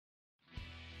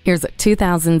Here's a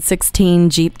 2016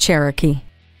 Jeep Cherokee.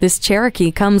 This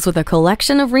Cherokee comes with a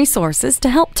collection of resources to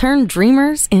help turn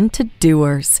dreamers into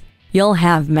doers. You'll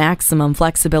have maximum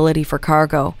flexibility for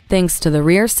cargo thanks to the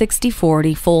rear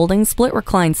 60/40 folding split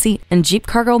recline seat and Jeep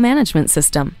cargo management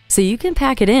system, so you can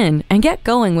pack it in and get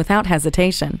going without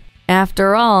hesitation.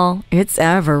 After all, it's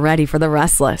ever ready for the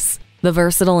restless. The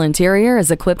versatile interior is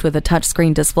equipped with a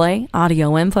touchscreen display,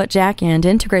 audio input jack, and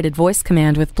integrated voice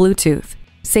command with Bluetooth.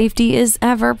 Safety is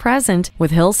ever present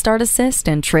with hill start assist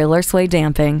and trailer sway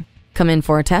damping. Come in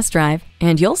for a test drive,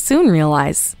 and you'll soon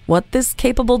realize what this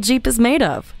capable Jeep is made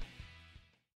of.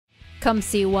 Come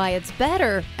see why it's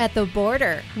better at the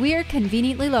border. We're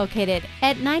conveniently located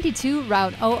at 92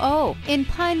 Route 00 in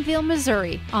Pineville,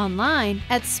 Missouri. Online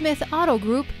at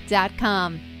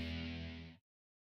smithautogroup.com.